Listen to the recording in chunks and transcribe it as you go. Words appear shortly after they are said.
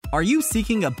Are you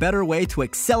seeking a better way to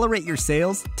accelerate your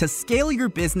sales, to scale your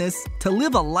business, to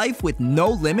live a life with no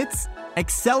limits?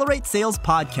 Accelerate Sales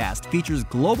Podcast features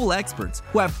global experts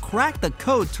who have cracked the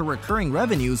code to recurring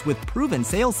revenues with proven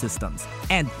sales systems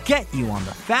and get you on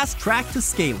the fast track to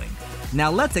scaling.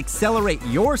 Now let's accelerate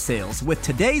your sales with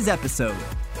today's episode.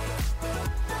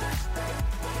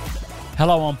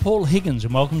 Hello, I'm Paul Higgins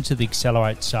and welcome to the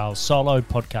Accelerate Sales Solo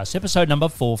Podcast, episode number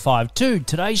 452.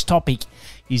 Today's topic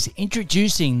is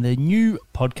introducing the new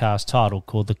podcast title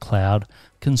called the Cloud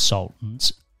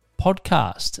Consultants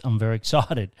Podcast. I'm very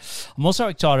excited. I'm also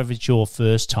excited if it's your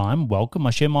first time. Welcome. I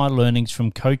share my learnings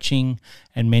from coaching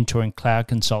and mentoring cloud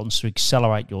consultants to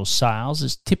accelerate your sales.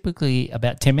 It's typically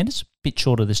about 10 minutes, a bit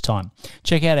shorter this time.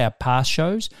 Check out our past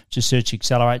shows. Just search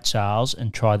Accelerate Sales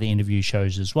and try the interview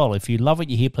shows as well. If you love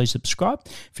what you hear, please subscribe.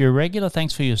 If you're a regular,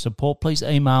 thanks for your support. Please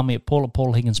email me at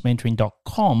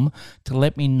paul@paulhigginsmentoring.com to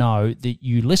let me know that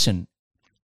you listen.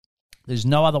 There's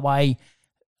no other way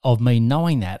of me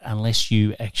knowing that unless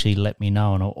you actually let me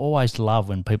know. And I always love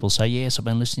when people say, yes, I've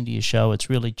been listening to your show. It's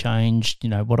really changed,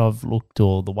 what I've looked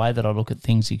or the way that I look at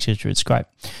things, etc. It's great.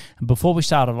 And before we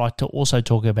start, I'd like to also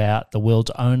talk about the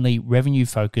world's only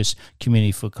revenue-focused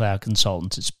community for cloud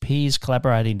consultants. It's peers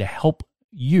collaborating to help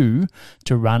you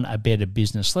to run a better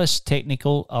business. Less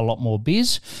technical, a lot more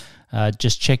biz.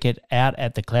 Just check it out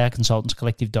at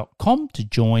thecloudconsultantscollective.com to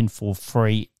join for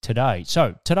free today.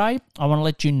 So today, I want to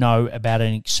let you know about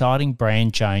an exciting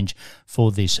brand change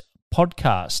for this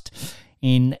podcast.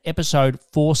 In episode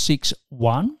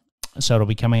 461, so it'll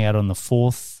be coming out on the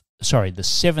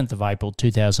 7th of April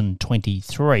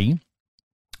 2023,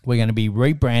 we're going to be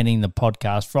rebranding the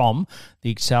podcast from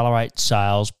the Accelerate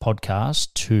Sales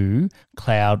Podcast to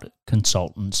Cloud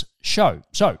Consultants Show.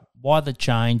 So, why the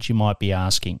change, you might be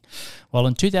asking? Well,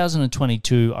 in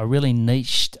 2022, I really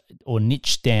niched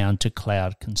down to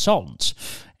cloud consultants,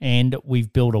 and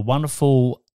we've built a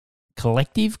wonderful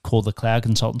collective called the Cloud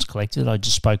Consultants Collective that I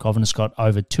just spoke of, and it's got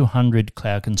over 200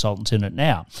 cloud consultants in it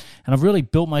now. And I've really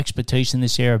built my expertise in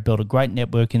this area. I've built a great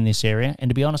network in this area, and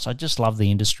to be honest, I just love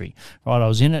the industry. Right, I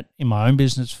was in it in my own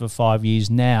business for 5 years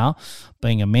now,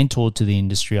 being a mentor to the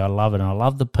industry. I love it, and I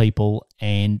love the people,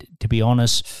 and to be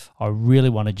honest, I really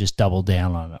want to just double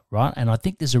down on it, right? And I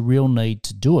think there's a real need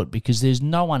to do it because there's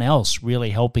no one else really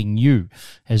helping you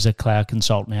as a cloud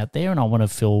consultant out there, and I want to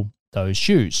fill those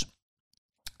shoes.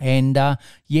 And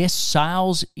yes,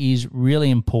 sales is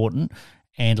really important,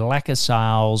 and lack of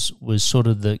sales was sort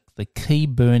of the key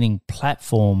burning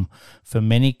platform for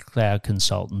many cloud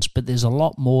consultants, but there's a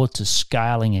lot more to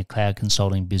scaling a cloud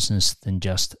consulting business than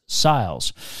just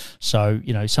sales. So,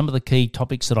 some of the key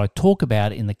topics that I talk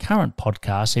about in the current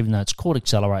podcast, even though it's called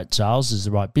Accelerate Sales, is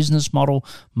the right business model,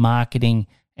 marketing,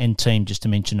 and team, just to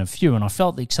mention a few. And I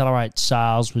felt the Accelerate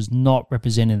Sales was not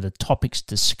representing the topics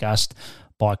discussed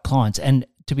by clients. And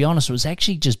to be honest, it was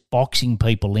actually just boxing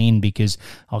people in because,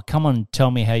 come on,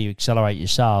 tell me how you accelerate your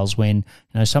sales when,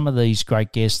 some of these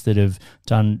great guests that have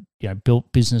done,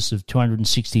 built business of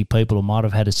 260 people or might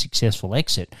have had a successful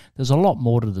exit. There's a lot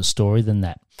more to the story than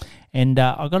that. And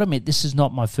I've got to admit, this is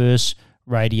not my first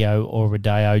radio or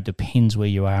rodeo, depends where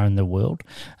you are in the world.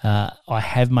 I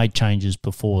have made changes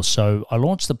before. So I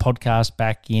launched the podcast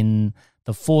back in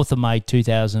the 4th of May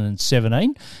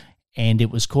 2017, and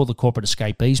it was called the Corporate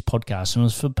Escapees Podcast. And it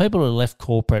was for people who left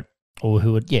corporate or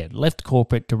who had left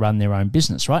corporate to run their own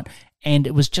business, right? And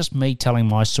it was just me telling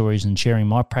my stories and sharing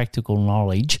my practical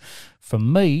knowledge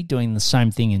from me doing the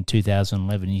same thing in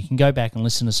 2011. You can go back and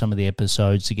listen to some of the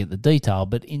episodes to get the detail.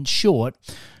 But in short,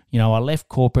 I left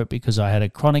corporate because I had a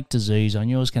chronic disease. I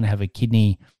knew I was going to have a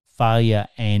kidney failure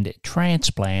and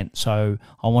transplant, so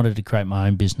I wanted to create my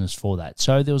own business for that.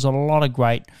 So there was a lot of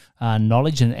great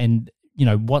knowledge and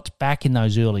what's back in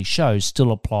those early shows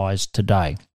still applies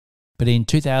today. But in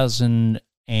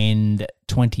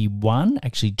 2021,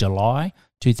 actually July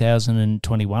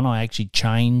 2021, I actually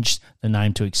changed the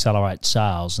name to Accelerate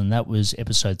Sales, and that was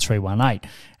episode 318.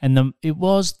 And it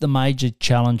was the major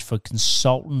challenge for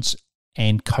consultants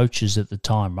and coaches at the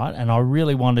time, right? And I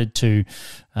really wanted to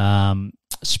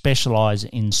specialize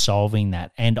in solving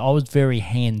that. And I was very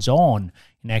hands-on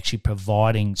in actually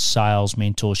providing sales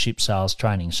mentorship, sales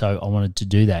training. So I wanted to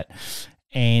do that.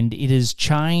 And it has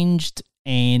changed,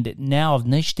 and now I've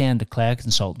niched down to cloud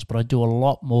consultants, but I do a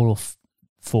lot more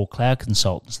for cloud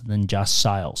consultants than just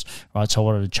sales, right? So I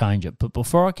wanted to change it. But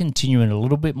before I continue in a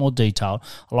little bit more detail,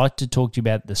 I'd like to talk to you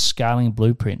about the Scaling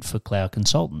Blueprint for Cloud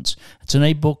Consultants. It's an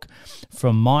ebook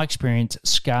from my experience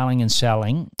scaling and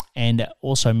selling, and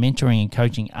also mentoring and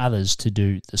coaching others to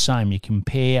do the same. You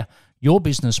compare your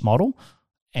business model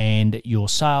and your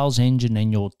sales engine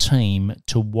and your team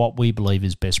to what we believe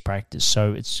is best practice.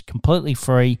 So it's completely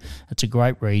free. It's a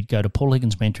great read. Go to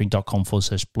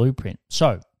paulhigginsmentoring.com/blueprint.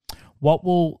 So what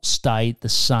will stay the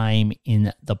same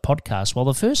in the podcast? Well,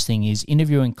 the first thing is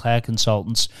interviewing cloud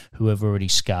consultants who have already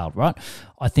scaled, right?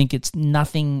 I think there's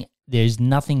nothing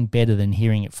better than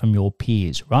hearing it from your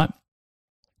peers, right?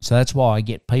 So that's why I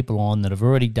get people on that have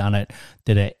already done it,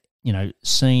 that are,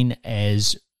 seen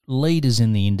as leaders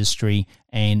in the industry,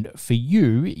 and for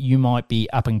you might be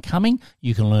up and coming.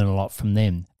 You can learn a lot from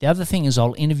them. The other thing is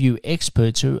I'll interview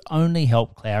experts who only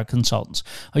help cloud consultants.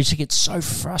 I used to get so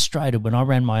frustrated when I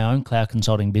ran my own cloud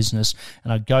consulting business,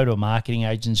 and I'd go to a marketing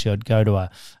agency, I'd go to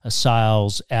a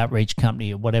sales outreach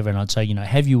company or whatever, and I'd say,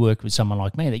 have you worked with someone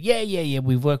like me? That yeah,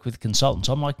 we've worked with consultants.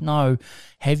 I'm like, no,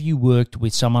 have you worked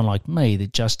with someone like me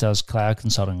that just does cloud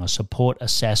consulting or support a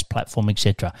SaaS platform,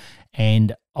 etc.?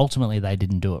 And ultimately they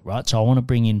didn't do it, right? So I want to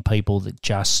bring in people that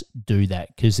just do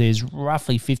that, because there's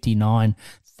roughly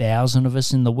 59,000 of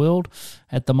us in the world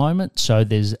at the moment. So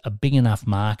there's a big enough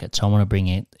market. So I want to bring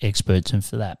in experts in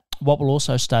for that. What will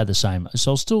also stay the same is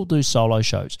I'll still do solo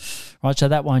shows, right? So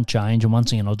that won't change. And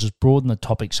once again, I'll just broaden the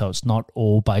topic so it's not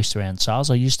all based around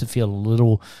sales. I used to feel a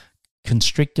little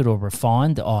constricted or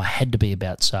refined. I had to be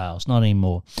about sales, not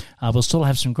anymore. We'll still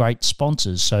have some great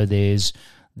sponsors. So there's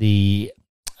the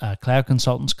Cloud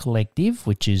Consultants Collective,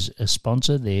 which is a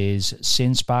sponsor. There's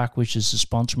SendSpark, which is a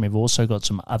sponsor. And we've also got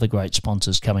some other great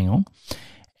sponsors coming on.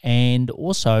 And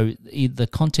also, the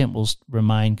content will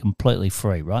remain completely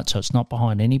free, right? So it's not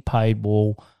behind any paid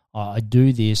wall. I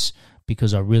do this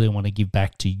because I really want to give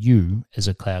back to you as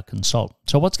a cloud consultant.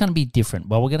 So what's going to be different?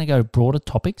 Well, we're going to go to broader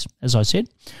topics, as I said,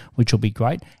 which will be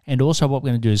great. And also what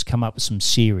we're going to do is come up with some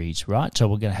series, right? So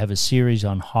we're going to have a series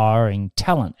on hiring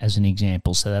talent as an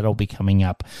example. So that'll be coming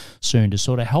up soon to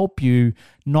sort of help you,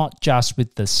 not just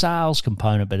with the sales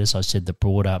component, but as I said, the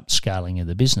broader scaling of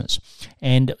the business.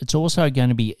 And it's also going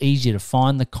to be easier to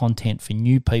find the content for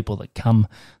new people that come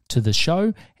to the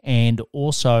show, and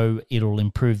also it'll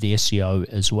improve the SEO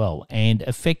as well. And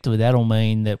effectively that'll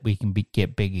mean that we can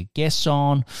get bigger guests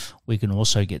on, we can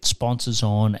also get sponsors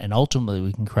on, and ultimately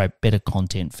we can create better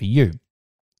content for you.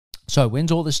 So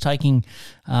when's all this taking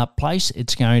place?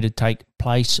 It's going to take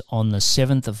place on the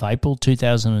 7th of April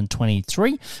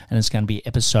 2023, and it's going to be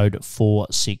episode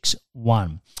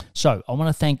 461. So I want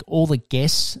to thank all the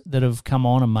guests that have come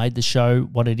on and made the show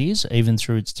what it is, even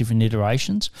through its different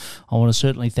iterations. I want to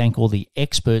certainly thank all the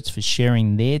experts for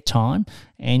sharing their time,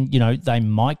 and they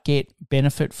might get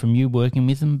benefit from you working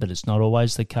with them, but it's not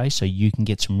always the case, so you can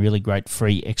get some really great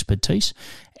free expertise.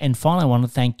 And finally, I want to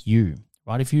thank you.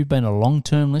 Right, if you've been a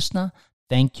long-term listener,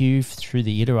 thank you through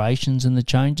the iterations and the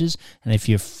changes. And if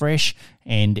you're fresh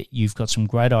and you've got some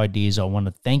great ideas, I want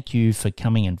to thank you for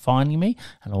coming and finding me.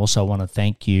 And also want to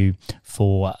thank you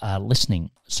for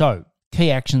listening. So, key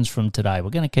actions from today.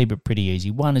 We're going to keep it pretty easy.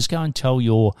 One is go and tell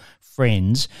your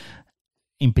friends,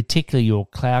 in particular your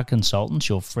cloud consultants,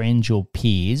 your friends, your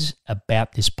peers,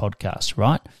 about this podcast,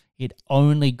 right? It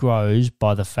only grows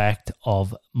by the fact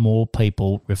of more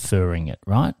people referring it,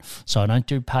 right? So I don't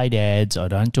do paid ads. I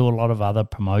don't do a lot of other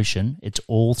promotion. It's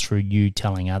all through you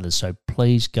telling others. So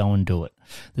please go and do it.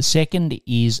 The second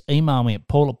is email me at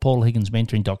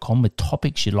paul@paulhigginsmentoring.com with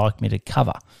topics you'd like me to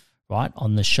cover, right,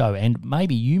 on the show. And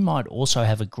maybe you might also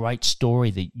have a great story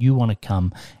that you want to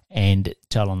come and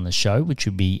tell on the show, which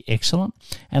would be excellent.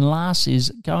 And last is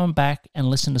going back and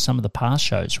listen to some of the past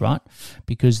shows, right?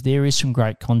 Because there is some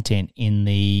great content in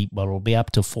it'll be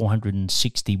up to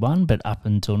 461, but up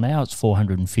until now it's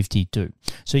 452.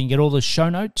 So you can get all the show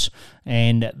notes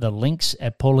and the links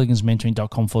at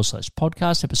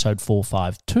paulhigginsmentoring.com/podcast, episode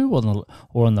 452,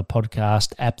 or on the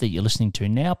podcast app that you're listening to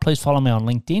now. Please follow me on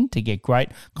LinkedIn to get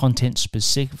great content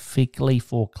specifically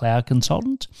for cloud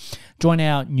consultants. Join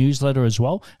our newsletter as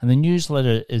well. And the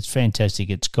newsletter is fantastic.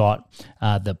 It's got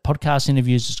the podcast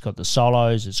interviews, it's got the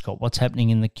solos, it's got what's happening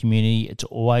in the community. It's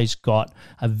always got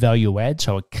a value add,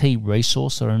 so a key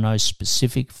resource that I know is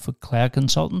specific for cloud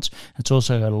consultants. It's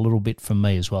also got a little bit from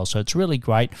me as well. So it's really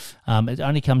great. It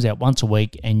only comes out once a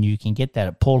week, and you can get that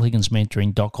at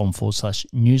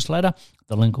paulhigginsmentoring.com/newsletter.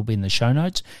 The link will be in the show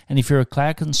notes. And if you're a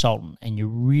cloud consultant and you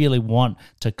really want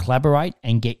to collaborate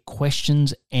and get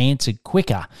questions answered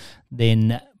quicker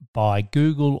than by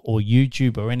Google or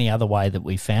YouTube or any other way that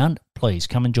we found, please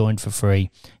come and join for free.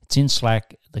 It's in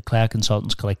Slack,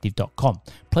 thecloudconsultantscollective.com.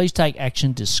 Please take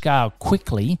action to scale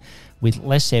quickly with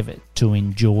less effort to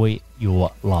enjoy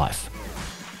your life.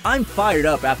 I'm fired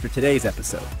up after today's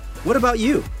episode. What about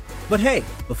you? But hey,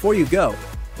 before you go,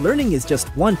 learning is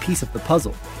just one piece of the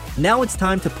puzzle. Now it's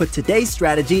time to put today's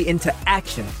strategy into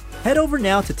action. Head over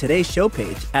now to today's show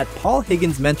page at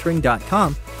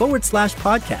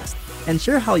paulhigginsmentoring.com/podcast and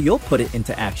share how you'll put it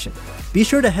into action. Be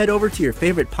sure to head over to your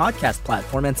favorite podcast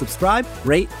platform and subscribe,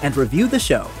 rate, and review the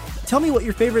show. Tell me what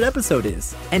your favorite episode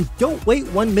is. And don't wait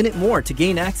 1 minute more to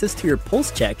gain access to your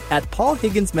pulse check at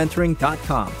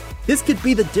paulhigginsmentoring.com. This could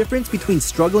be the difference between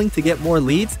struggling to get more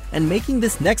leads and making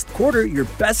this next quarter your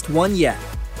best one yet.